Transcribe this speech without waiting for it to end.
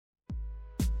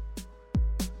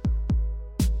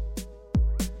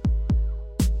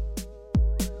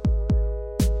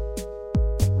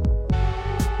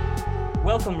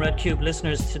Welcome, Red Cube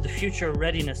listeners, to the future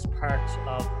readiness part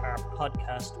of our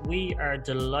podcast. We are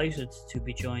delighted to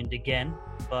be joined again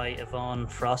by Yvonne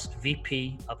Frost,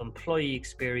 VP of Employee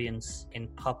Experience in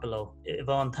Poppulo.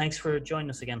 Yvonne, thanks for joining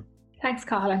us again. Thanks,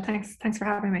 Colin. Thanks for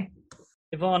having me.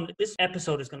 Yvonne, this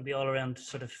episode is going to be all around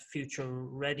sort of future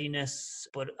readiness,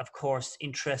 but of course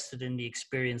interested in the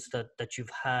experience that you've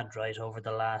had right over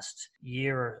the last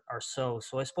year or so.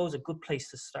 So I suppose a good place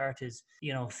to start is,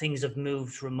 things have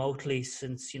moved remotely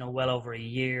since, well over a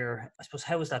year. I suppose,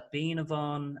 how has that been,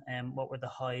 Yvonne? And what were the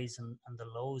highs and the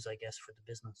lows, I guess, for the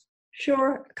business?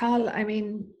 Sure, Carl. I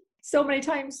mean, so many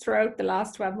times throughout the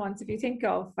last 12 months, if you think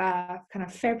of kind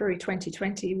of February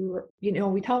 2020,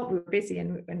 we thought we were busy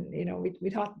and we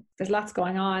thought there's lots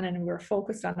going on and we were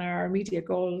focused on our immediate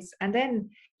goals. And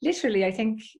then literally, I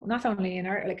think not only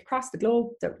across the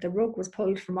globe, the rug was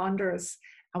pulled from under us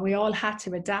and we all had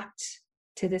to adapt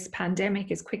to this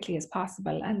pandemic as quickly as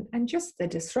possible. And just the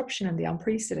disruption and the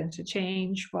unprecedented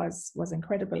change was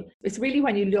incredible. It's really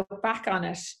when you look back on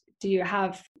it,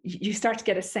 you start to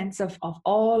get a sense of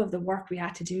all of the work we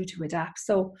had to do to adapt.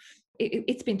 So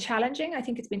it's been challenging. I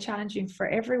think it's been challenging for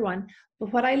everyone.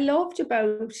 But what I loved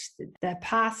about the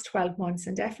past 12 months,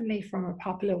 and definitely from a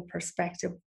Poppulo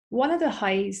perspective, one of the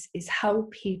highs is how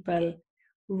people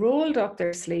rolled up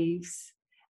their sleeves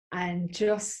and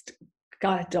just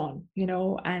got it done,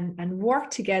 and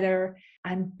worked together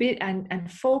and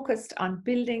focused on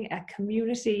building a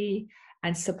community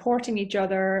and supporting each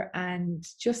other and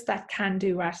just that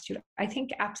can-do attitude. I think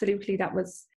absolutely that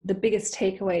was the biggest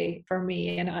takeaway for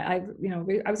me. And I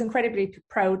was incredibly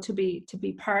proud to be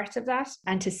part of that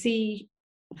and to see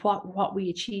what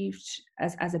we achieved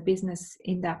as a business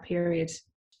in that period.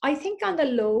 I think on the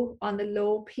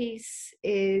low piece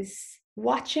is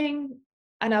watching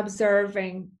and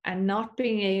observing and not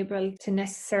being able to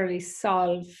necessarily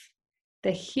solve the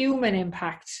human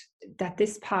impact that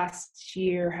this past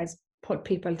year has put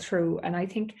people through. And I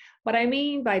think what I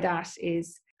mean by that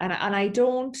is, and I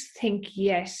don't think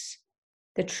yet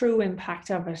the true impact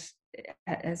of it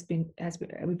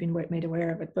we've been made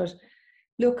aware of it. But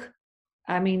look,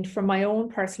 I mean, from my own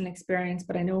personal experience,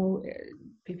 but I know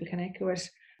people can echo it,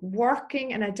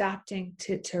 working and adapting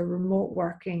to remote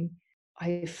working.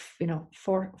 I've,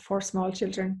 four small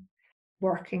children,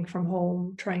 working from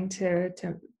home, trying to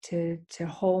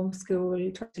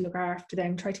homeschool, try to look after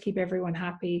them, try to keep everyone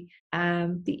happy.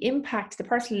 The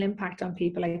personal impact on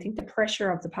people, I think the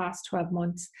pressure of the past 12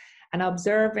 months and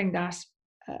observing that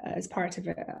as part of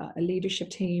a leadership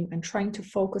team and trying to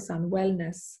focus on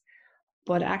wellness,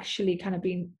 but actually kind of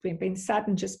being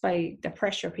saddened just by the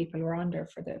pressure people were under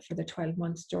for the 12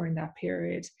 months during that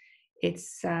period.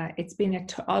 It's been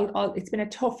a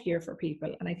tough year for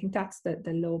people, and I think that's the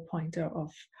low point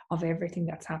of everything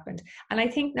that's happened. And I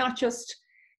think not just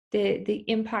the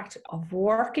impact of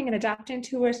working and adapting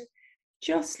to it,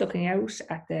 just looking out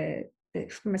at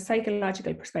from a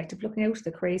psychological perspective, looking out at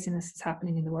the craziness that's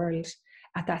happening in the world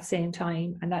at that same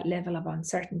time, and that level of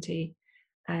uncertainty.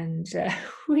 And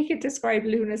we could describe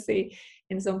lunacy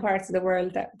in some parts of the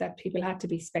world that people had to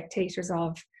be spectators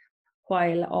of,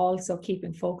 while also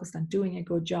keeping focused on doing a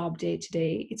good job day to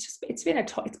day. It's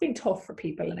been tough for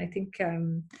people, and I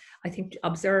think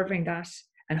observing that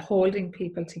and holding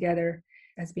people together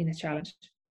has been a challenge.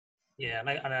 Yeah,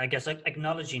 and I guess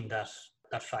acknowledging that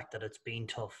fact that it's been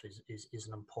tough is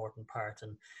an important part,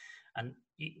 and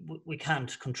we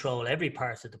can't control every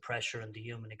part of the pressure and the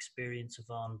human experience,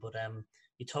 Yvonne, but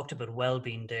you talked about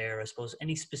well-being there. I suppose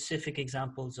any specific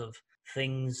examples of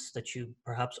things that you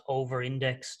perhaps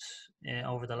over-indexed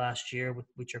over the last year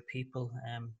with your people?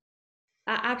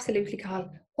 Absolutely,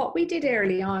 Carl. What we did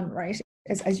early on, right,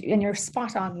 and you're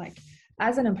spot on, like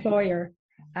as an employer,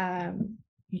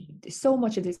 so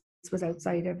much of this was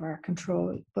outside of our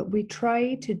control, but we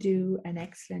tried to do an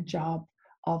excellent job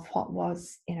of what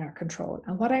was in our control.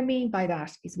 And what I mean by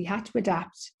that is we had to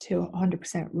adapt to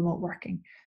 100% remote working.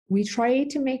 We tried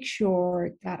to make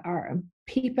sure that our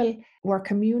people were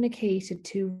communicated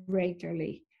to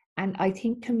regularly. And I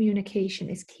think communication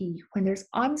is key. When there's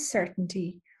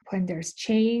uncertainty, when there's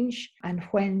change, and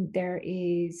when there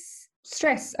is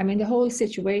stress. I mean, the whole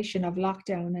situation of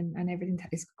lockdown and everything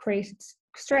that is created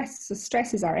stress. So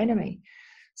stress is our enemy.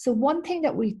 So one thing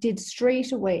that we did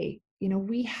straight away,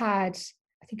 we had,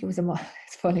 I think it was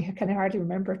it's funny, I kind of hardly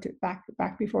remember it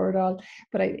back before it all,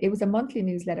 but it was a monthly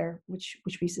newsletter, which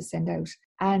we used to send out.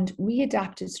 And we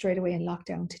adapted straight away in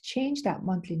lockdown to change that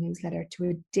monthly newsletter to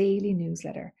a daily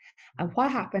newsletter. And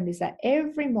what happened is that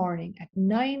every morning at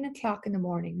 9:00 in the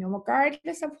morning,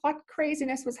 regardless of what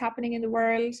craziness was happening in the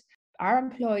world, our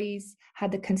employees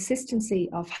had the consistency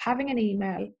of having an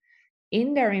email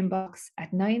in their inbox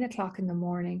at 9 o'clock in the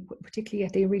morning, particularly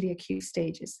at the really acute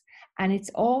stages. And it's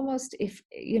almost, if,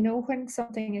 when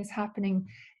something is happening,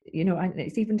 and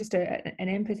it's even just an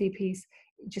empathy piece,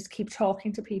 just keep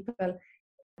talking to people,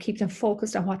 keep them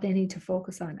focused on what they need to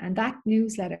focus on. And that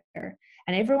newsletter, and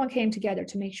everyone came together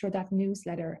to make sure that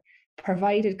newsletter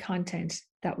provided content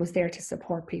that was there to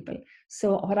support people.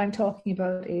 So what I'm talking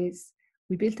about is,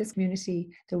 we built this community.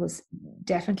 There was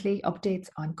definitely updates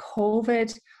on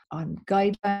COVID, on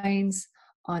guidelines,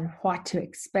 on what to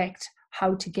expect,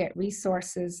 how to get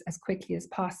resources as quickly as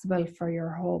possible for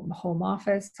your home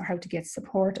office, or how to get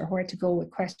support, or where to go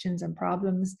with questions and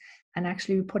problems. And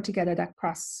actually we put together that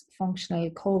cross-functional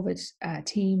COVID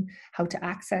team, how to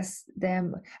access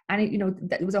them. And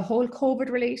there was a whole COVID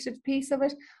related piece of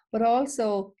it, but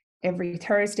also every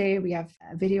Thursday, we have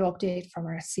a video update from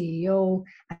our CEO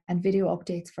and video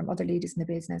updates from other leaders in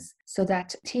the business, so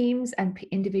that teams and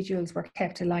individuals were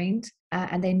kept aligned,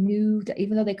 and they knew that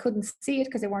even though they couldn't see it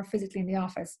because they weren't physically in the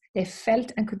office, they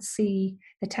felt and could see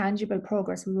the tangible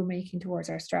progress we were making towards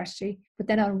our strategy. But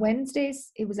then on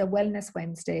Wednesdays, it was a Wellness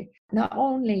Wednesday. Not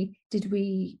only did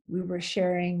we were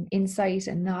sharing insight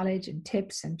and knowledge and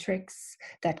tips and tricks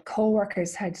that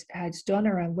co-workers had done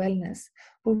around wellness,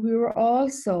 but we were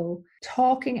also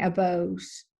talking about,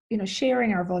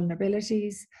 sharing our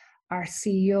vulnerabilities. Our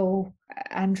CEO,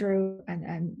 Andrew,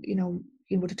 and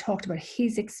he would have talked about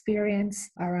his experience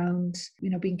around,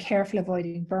 being careful,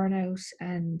 avoiding burnout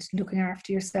and looking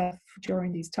after yourself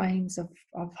during these times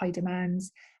of high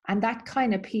demands. And that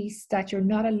kind of piece, that you're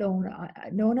not alone.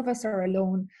 None of us are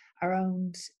alone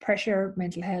around pressure,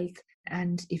 mental health.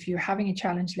 And if you're having a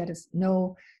challenge, let us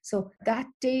know. So that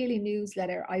daily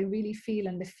newsletter, I really feel,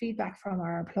 and the feedback from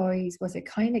our employees was, it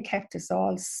kind of kept us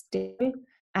all still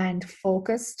and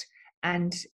focused.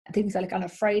 And things like on a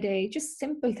Friday, just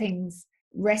simple things,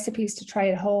 recipes to try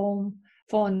at home,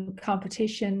 fun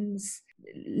competitions,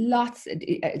 lots,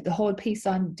 the whole piece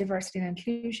on diversity and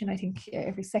inclusion. I think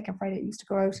every second Friday it used to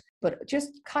go out, but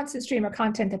just constant stream of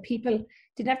content that people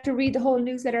didn't have to read the whole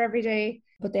newsletter every day,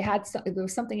 but there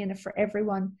was something in it for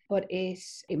everyone. But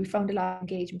we found a lot of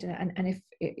engagement in it, and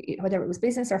if whether it was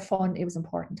business or fun, it was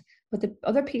important. But the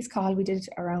other piece, Carl, we did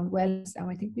around wellness, and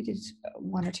I think we did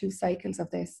 1 or 2 cycles of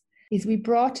this, is we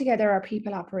brought together our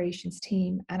people operations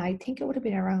team, and I think it would have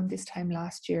been around this time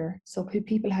last year. So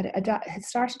people had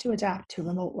started to adapt to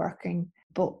remote working,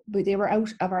 but they were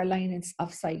out of our line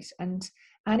of sight. And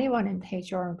anyone in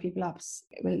HR and people ops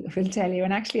will tell you,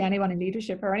 and actually anyone in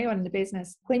leadership or anyone in the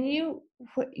business,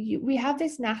 we have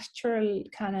this natural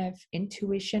kind of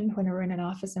intuition when we're in an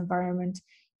office environment.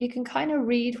 You can kind of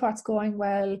read what's going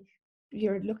well.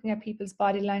 You're looking at people's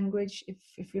body language.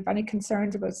 If you have any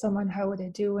concerns about someone, how are they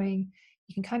doing?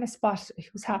 You can kind of spot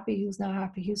who's happy, who's not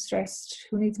happy, who's stressed,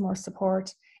 who needs more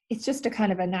support. It's just a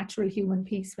kind of a natural human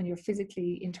piece when you're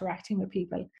physically interacting with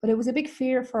people. But it was a big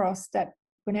fear for us that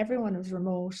when everyone was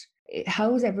remote,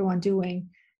 how's everyone doing?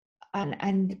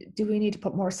 And do we need to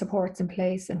put more supports in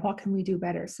place? And what can we do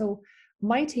better? So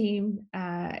my team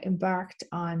embarked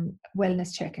on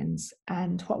wellness check-ins.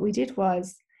 And what we did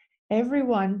was,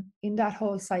 everyone in that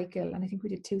whole cycle, and I think we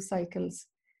did 2 cycles,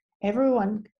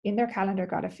 everyone in their calendar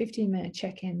got a 15-minute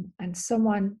check-in, and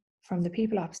someone from the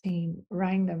people ops team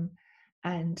rang them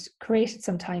and created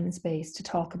some time and space to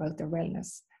talk about their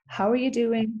wellness. How are you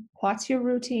doing? What's your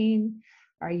routine?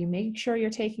 Are you making sure you're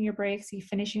taking your breaks? Are you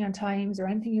finishing on time? Is there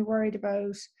anything you're worried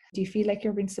about? Do you feel like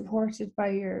you're being supported by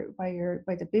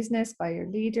the business, by your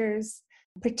leaders?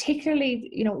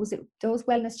 Particularly, those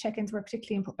wellness check-ins were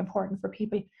particularly important for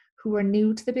people who were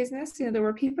new to the business. There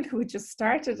were people who had just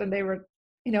started and they were,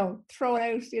 thrown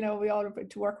out, we all were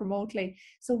to work remotely.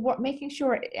 So making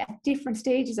sure at different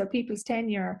stages of people's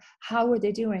tenure, how were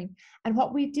they doing? And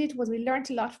what we did was, we learned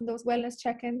a lot from those wellness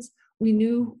check-ins. We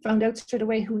found out straight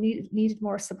away who needed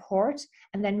more support,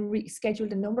 and then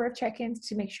rescheduled a number of check-ins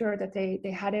to make sure that they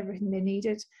had everything they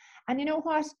needed. And you know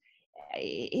what?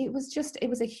 It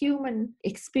was a human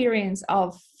experience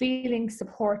of feeling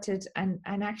supported, and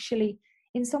actually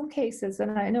in some cases,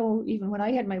 and I know even when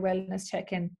I had my wellness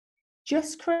check-in,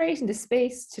 just creating the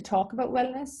space to talk about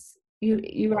wellness,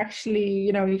 you actually,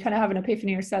 you kind of have an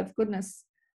epiphany yourself. Goodness,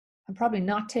 I'm probably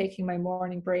not taking my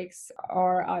morning breaks,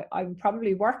 or I'm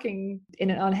probably working in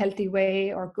an unhealthy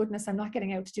way, or goodness, I'm not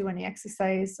getting out to do any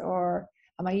exercise, or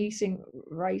am I eating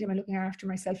right? Am I looking after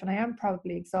myself? And I am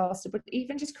probably exhausted. But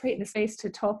even just creating a space to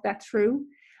talk that through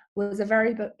was a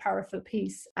very powerful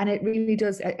piece. And it really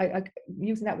does,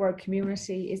 using that word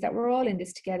community, is that we're all in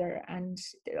this together. And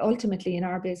ultimately in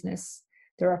our business,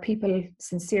 there are people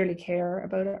sincerely care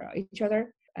about each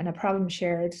other. and a problem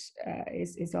shared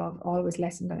is always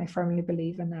lessened, and I firmly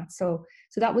believe in that. So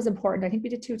that was important. I think we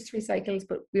did 2 to 3 cycles,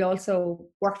 but we also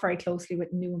work very closely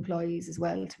with new employees as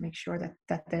well to make sure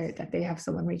that they have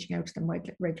someone reaching out to them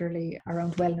regularly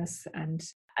around wellness and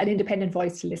an independent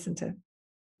voice to listen to.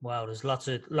 Wow, there's lots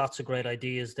of great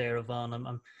ideas there, Yvonne.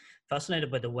 I'm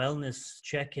fascinated by the wellness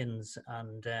check-ins,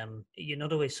 and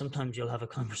the way sometimes you'll have a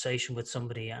conversation with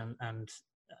somebody, and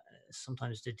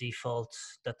sometimes the default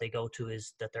that they go to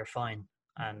is that they're fine,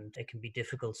 and it can be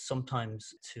difficult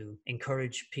sometimes to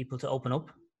encourage people to open up.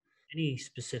 Any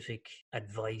specific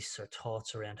advice or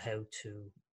thoughts around how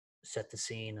to set the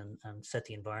scene and set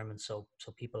the environment so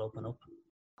people open up?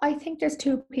 I think there's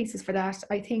 2 pieces for that.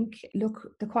 I think,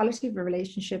 look, the quality of the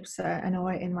relationships. I know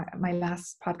in my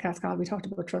last podcast call we talked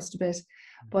about trust a bit,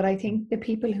 but I think the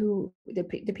people who,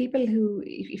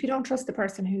 if you don't trust the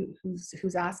person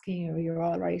who's asking you, you're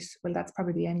all right, well, that's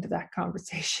probably the end of that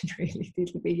conversation. Really,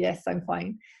 it'll be yes, I'm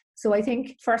fine. So I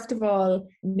think, first of all,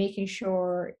 making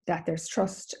sure that there's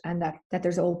trust and that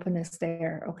there's openness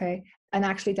there, okay, and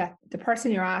actually that the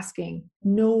person you're asking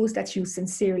knows that you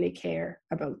sincerely care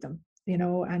about them.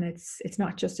 And it's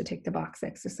not just a tick the box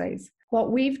exercise.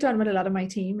 What we've done with a lot of my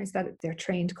team is that they're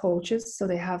trained coaches, so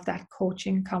they have that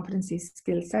coaching competency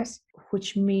skill set,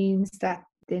 which means that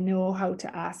they know how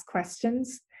to ask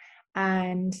questions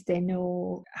and they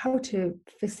know how to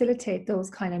facilitate those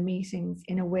kind of meetings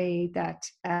in a way that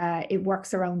it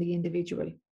works around the individual.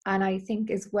 And I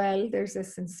think as well, there's a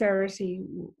sincerity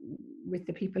with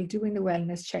the people doing the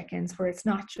wellness check-ins, where it's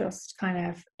not just kind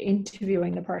of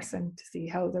interviewing the person to see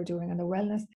how they're doing on the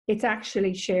wellness. It's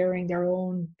actually sharing their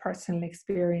own personal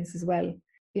experience as well,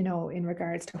 in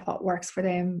regards to what works for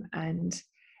them. And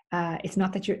it's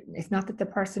not that the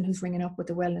person who's ringing up with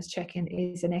the wellness check-in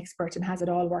is an expert and has it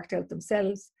all worked out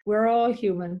themselves. We're all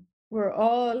human. We're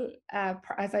all,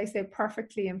 as I say,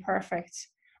 perfectly imperfect.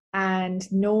 And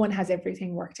no one has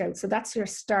everything worked out. So that's your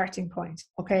starting point,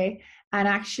 okay? And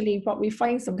actually what we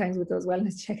find sometimes with those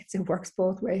wellness checks, it works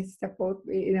both ways. They're both,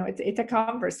 it's a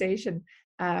conversation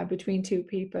between 2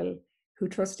 people who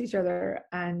trust each other.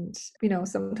 And,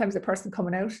 sometimes the person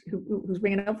coming out who's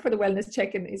ringing up for the wellness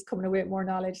check-in is coming away with more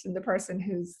knowledge than the person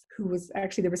who was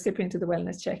actually the recipient of the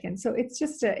wellness check-in. So it's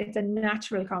just it's a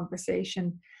natural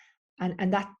conversation,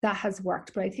 and that has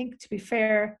worked. But I think, to be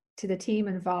fair to the team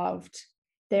involved,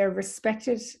 they're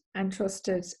respected and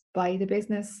trusted by the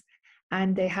business,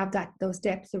 and they have those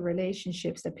depths of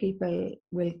relationships that people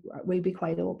will be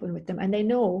quite open with them, and they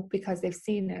know, because they've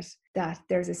seen it, that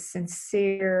there's a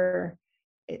sincere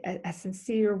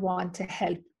want to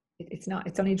help. It's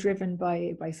only driven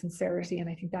by sincerity, and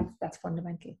I think that's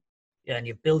fundamental. Yeah, and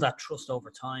you build that trust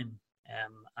over time,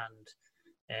 and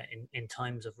in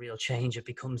times of real change, it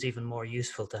becomes even more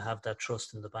useful to have that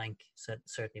trust in the bank.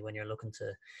 Certainly when you're looking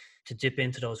to dip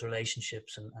into those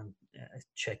relationships and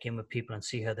check in with people and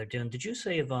see how they're doing. Did you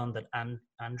say, Yvonne, that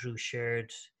Andrew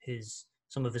shared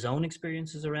some of his own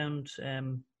experiences around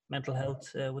mental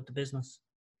health with the business?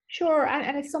 Sure,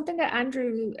 and it's something that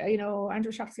Andrew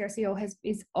Shopsky, our CEO,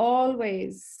 is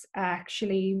always,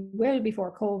 actually, well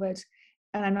before COVID.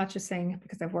 And I'm not just saying it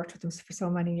because I've worked with him for so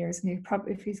many years, and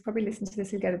if he's probably listened to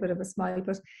this, he'll get a bit of a smile,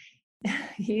 but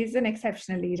he's an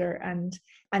exceptional leader.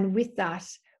 And with that,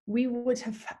 we would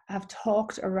have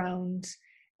talked around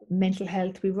mental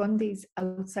health. We run these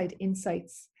outside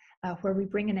insights where we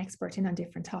bring an expert in on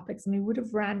different topics. And we would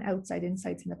have ran outside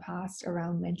insights in the past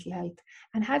around mental health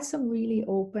and had some really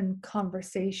open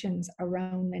conversations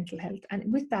around mental health.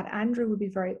 And with that, Andrew would be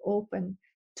very open,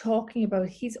 talking about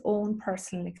his own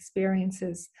personal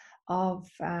experiences of,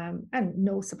 and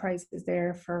no surprises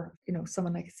there for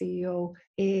someone like a CEO,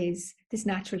 is this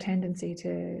natural tendency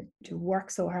to work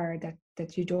so hard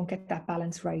that you don't get that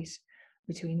balance right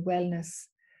between wellness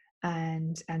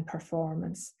and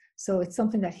performance. So it's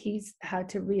something that he's had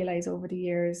to realize over the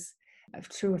years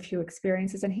through a few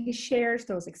experiences, and he shares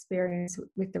those experiences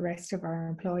with the rest of our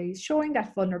employees, showing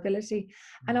that vulnerability.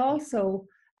 And also,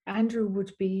 Andrew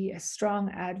would be a strong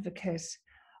advocate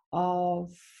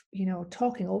of,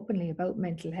 talking openly about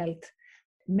mental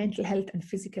health and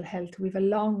physical health. We've a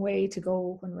long way to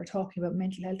go when we're talking about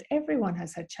mental health. Everyone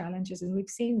has had challenges, and we've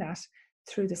seen that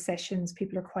through the sessions.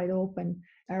 People are quite open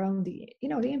around the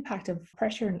impact of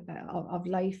pressure of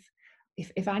life.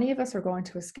 If any of us are going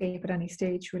to escape at any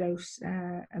stage without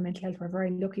a mental health, we're very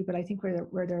lucky. But I think we're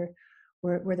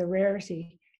the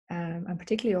rarity. And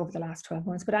particularly over the last 12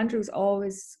 months. But Andrews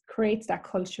always creates that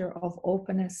culture of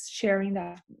openness, sharing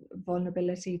that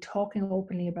vulnerability, talking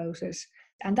openly about it.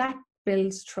 And that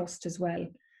builds trust as well,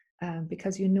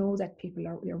 because that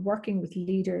you're working with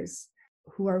leaders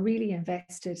who are really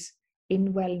invested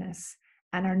in wellness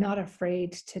and are not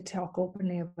afraid to talk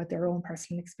openly about their own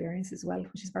personal experience as well,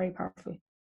 which is very powerful.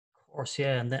 Of course,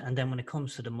 yeah. And then when it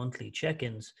comes to the monthly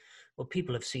check-ins, well,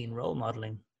 people have seen role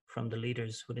modeling from the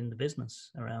leaders within the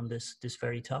business around this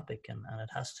very topic, and it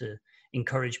has to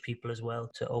encourage people as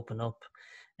well to open up.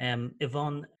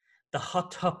 Yvonne, the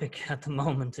hot topic at the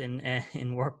moment in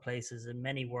workplaces, in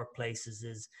many workplaces,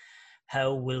 is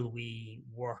how will we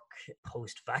work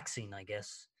post-vaccine, I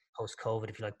guess, post-COVID,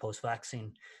 if you like,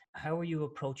 post-vaccine. How are you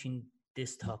approaching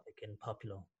this topic in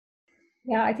Poppulo?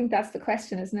 Yeah, I think that's the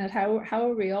question, isn't it? How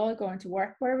are we all going to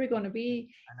work? Where are we going to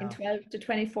be I in know. 12 to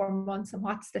 24 months, and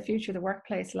what's the future of the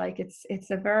workplace like?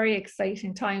 It's a very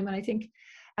exciting time, and I think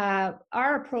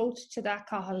our approach to that,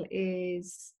 Cathal,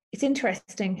 is it's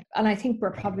interesting, and I think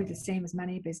we're probably the same as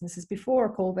many businesses.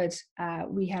 Before COVID,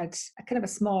 we had a kind of a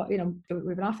small, we have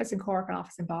an office in Cork, an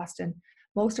office in Boston.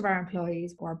 Most of our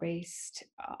employees were based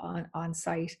on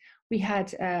site. We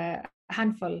had a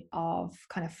handful of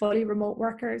kind of fully remote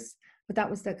workers, but that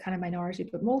was the kind of minority.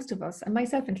 But most of us, and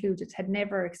myself included, had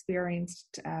never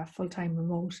experienced full-time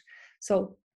remote.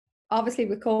 So obviously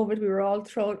with COVID, we were all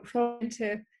thrown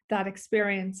into that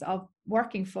experience of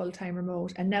working full-time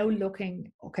remote, and now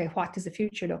looking, okay, what does the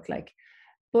future look like?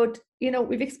 But,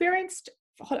 we've experienced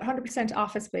 100%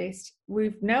 office-based.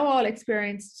 We've now all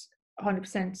experienced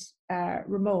 100%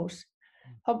 remote.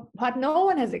 What no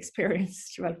one has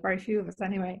experienced, well, very few of us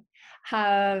anyway,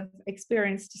 have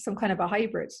experienced some kind of a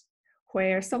hybrid,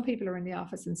 where some people are in the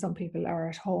office and some people are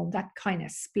at home, that kind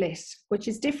of split, which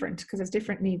is different because there's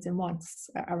different needs and wants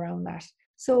around that.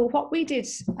 So what we did,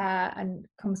 and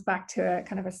comes back to a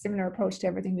kind of a similar approach to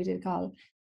everything we did, Carl,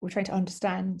 we're trying to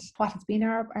understand what has been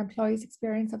our employees'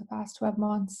 experience of the past 12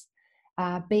 months,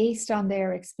 based on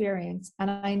their experience. And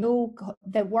I know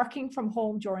that working from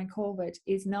home during COVID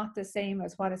is not the same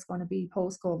as what it's going to be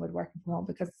post-COVID working from home,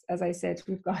 because, as I said,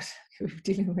 we're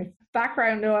dealing with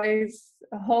background noise,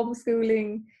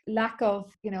 homeschooling, lack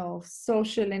of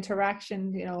social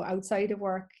interaction outside of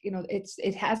work.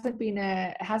 It hasn't been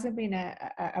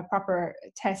a proper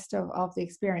test of the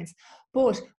experience.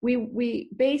 But we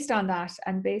based on that,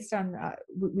 and based on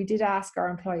we did ask our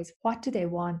employees, what do they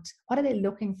want, what are they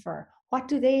looking for, what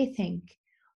do they think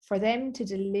for them to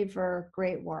deliver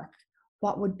great work,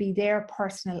 what would be their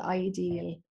personal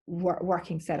ideal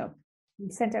working setup. We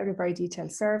sent out a very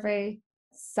detailed survey,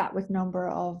 sat with a number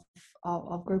of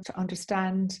groups to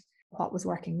understand what was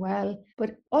working well.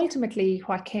 But ultimately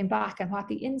what came back and what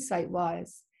the insight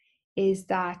was is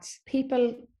that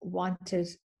people wanted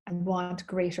and want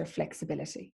greater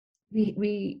flexibility.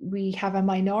 We have a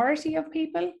minority of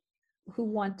people who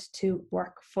want to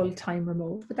work full-time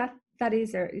remote, but that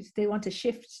is they want to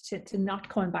shift to not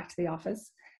coming back to the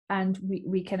office, and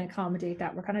we can accommodate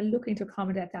that. We're kind of looking to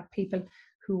accommodate that people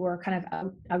who are kind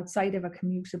of outside of a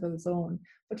commutable zone.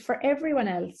 But for everyone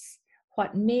else,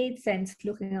 what made sense,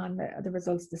 looking on the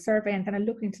results of the survey and kind of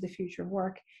looking to the future of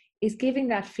work, is giving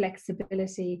that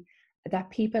flexibility that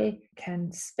people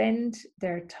can spend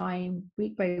their time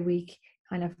week by week,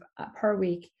 kind of per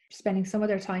week, spending some of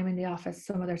their time in the office,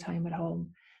 some of their time at home,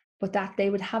 but that they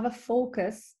would have a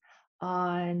focus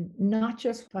on not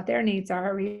just what their needs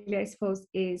are, really, I suppose,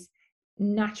 is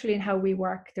naturally in how we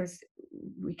work.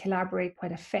 We collaborate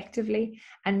quite effectively,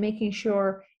 and making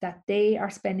sure that they are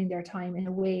spending their time in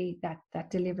a way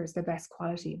that delivers the best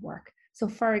quality of work. So,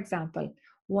 for example,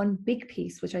 one big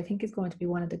piece, which I think is going to be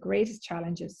one of the greatest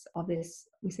challenges of this,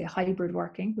 we say hybrid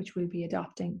working, which we'll be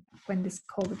adopting when this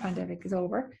COVID pandemic is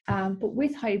over. But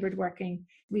with hybrid working,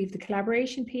 we have the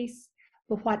collaboration piece.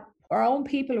 But what our own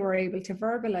people were able to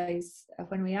verbalize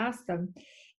when we asked them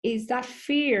is that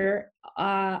fear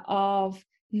of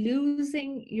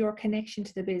losing your connection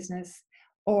to the business,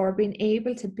 or being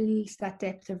able to build that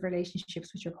depth of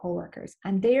relationships with your coworkers.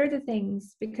 And they're the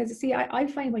things, because you see, I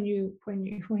find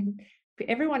when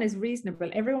everyone is reasonable,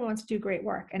 everyone wants to do great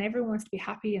work, and everyone wants to be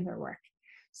happy in their work.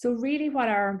 So really what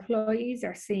our employees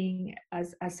are seeing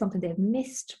as something they've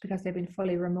missed because they've been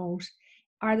fully remote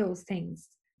are those things.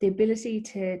 The ability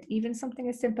to, even something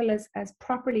as simple as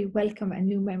properly welcome a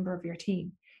new member of your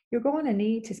team. You're going to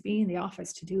need to be in the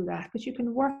office to do that, but you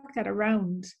can work that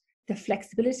around the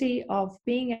flexibility of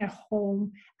being at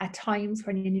home at times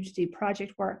when you need to do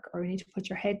project work, or you need to put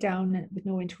your head down with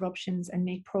no interruptions and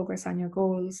make progress on your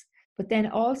goals. But then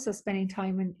also spending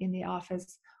time in the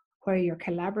office where you're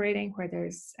collaborating, where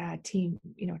there's team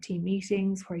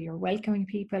meetings, where you're welcoming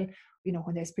people,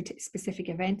 when there's specific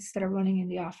events that are running in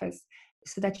the office,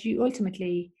 so that you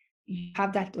ultimately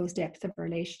have those depth of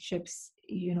relationships.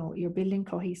 You're building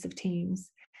cohesive teams,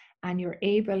 and you're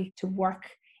able to work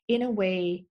in a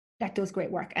way that does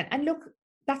great work. And look,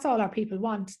 that's all our people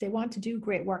want. They want to do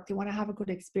great work. They want to have a good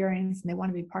experience, and they want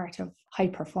to be part of high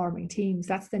performing teams.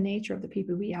 That's the nature of the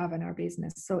people we have in our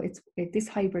business. So this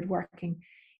hybrid working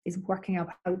is working out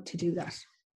how to do that.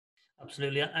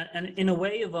 Absolutely. And in a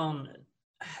way, Yvonne,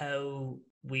 how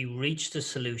we reach the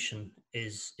solution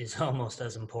is almost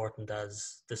as important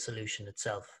as the solution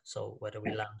itself. So whether we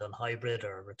land on hybrid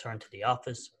or return to the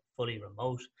office, or fully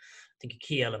remote, I think a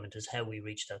key element is how we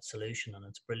reach that solution. And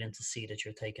it's brilliant to see that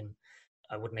you're taking,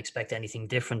 I wouldn't expect anything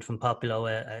different from Poppulo,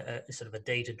 a sort of a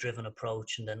data-driven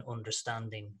approach, and then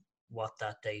understanding what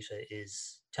that data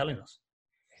is telling us.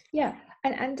 Yeah,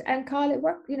 and Carl, it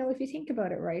work. If you think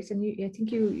about it, right? And I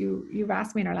think you've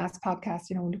asked me in our last podcast,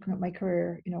 looking at my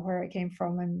career, where I came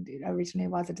from, and I originally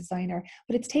was a designer.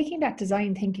 But it's taking that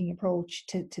design thinking approach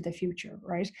to the future,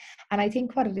 right? And I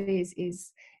think what it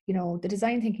is the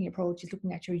design thinking approach is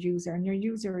looking at your user, and your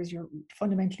user is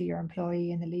fundamentally your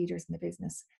employee and the leaders in the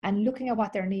business, and looking at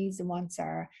what their needs and wants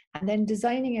are, and then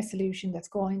designing a solution that's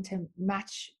going to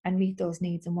match and meet those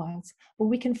needs and wants. But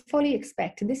we can fully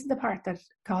expect, and this is the part that,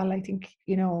 Carl, I think,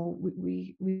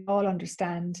 we all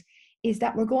understand, is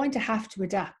that we're going to have to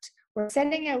adapt. We're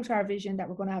setting out our vision that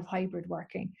we're going to have hybrid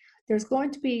working. There's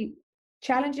going to be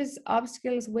challenges,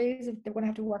 obstacles, ways of they're going to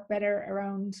have to work better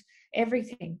around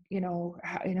everything,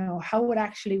 how it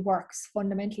actually works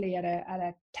fundamentally at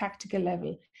a tactical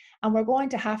level. And we're going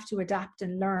to have to adapt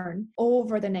and learn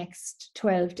over the next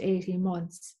 12 to 18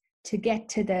 months to get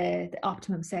to the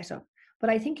optimum setup. But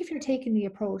I think if you're taking the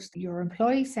approach that you're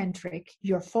employee centric,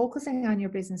 you're focusing on your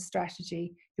business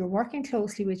strategy, you're working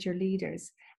closely with your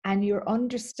leaders, and you're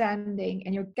understanding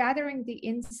and you're gathering the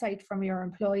insight from your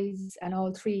employees and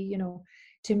all three,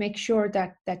 to make sure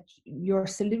that your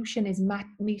solution is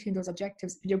meeting those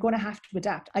objectives, you're going to have to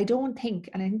adapt. I don't think,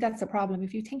 and I think that's a problem,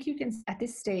 if you think you can, at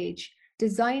this stage,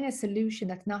 design a solution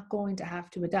that's not going to have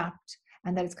to adapt,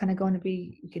 and that it's kind of going to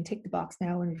be, you can tick the box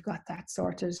now and we've got that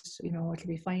sorted, it'll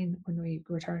be fine when we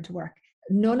return to work.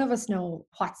 None of us know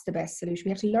what's the best solution.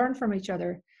 We have to learn from each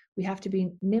other. We have to be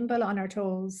nimble on our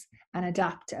toes and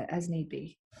adapt as need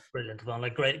be. Brilliant, Yvonne.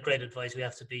 Like great advice. We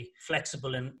have to be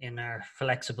flexible in our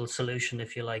flexible solution,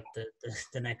 if you like.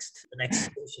 The next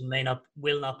solution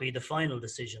will not be the final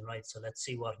decision, right? So let's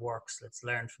see what works. Let's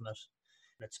learn from it.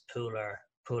 Let's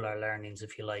pool our learnings,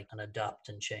 if you like, and adapt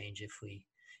and change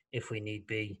if we need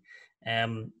be.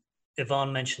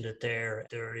 Yvonne mentioned it there.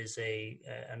 There is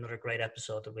another great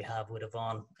episode that we have with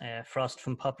Yvonne Frost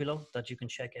from Poppulo that you can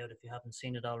check out if you haven't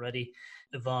seen it already.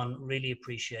 Yvonne, really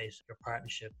appreciate your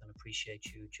partnership and appreciate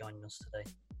you joining us today.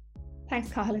 Thanks,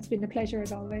 Cathal. It's been a pleasure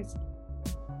as always.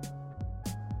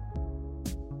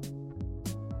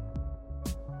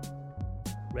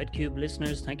 Red Cube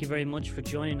listeners, thank you very much for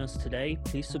joining us today.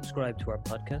 Please subscribe to our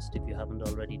podcast if you haven't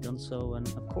already done so, and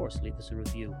of course leave us a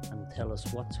review and tell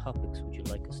us what topics would you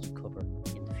like us to cover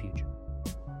in the